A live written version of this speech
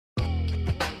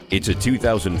It's a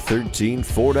 2013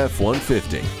 Ford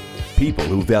F-150. People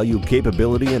who value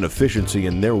capability and efficiency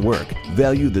in their work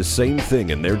value the same thing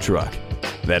in their truck.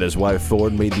 That is why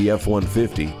Ford made the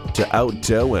F-150 to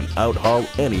out-tow and out-haul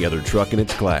any other truck in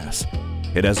its class.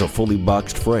 It has a fully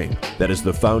boxed frame that is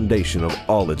the foundation of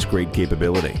all its great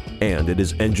capability, and it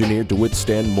is engineered to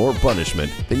withstand more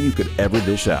punishment than you could ever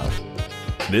dish out.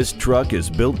 This truck is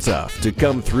built tough to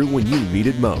come through when you need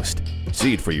it most.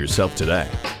 See it for yourself today.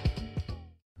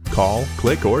 Call,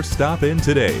 click, or stop in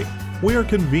today. We are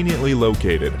conveniently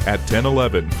located at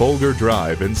 1011 Folger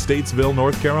Drive in Statesville,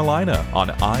 North Carolina on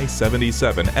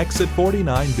I-77 exit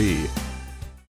 49B.